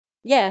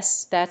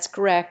Yes, that's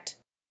correct.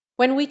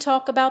 When we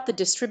talk about the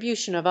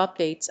distribution of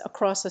updates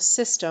across a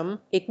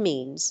system, it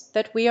means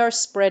that we are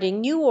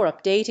spreading new or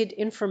updated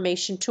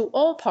information to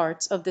all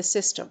parts of the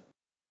system.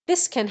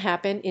 This can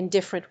happen in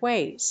different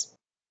ways.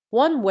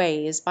 One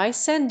way is by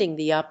sending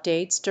the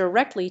updates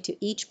directly to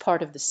each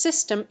part of the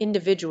system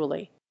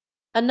individually.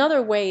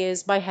 Another way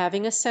is by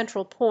having a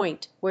central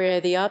point where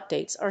the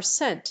updates are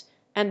sent,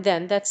 and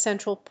then that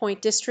central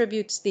point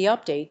distributes the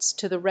updates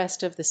to the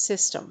rest of the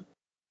system.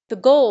 The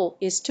goal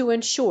is to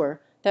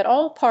ensure that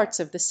all parts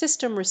of the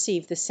system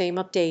receive the same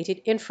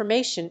updated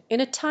information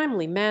in a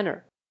timely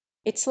manner.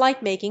 It's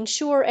like making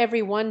sure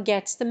everyone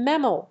gets the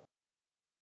memo.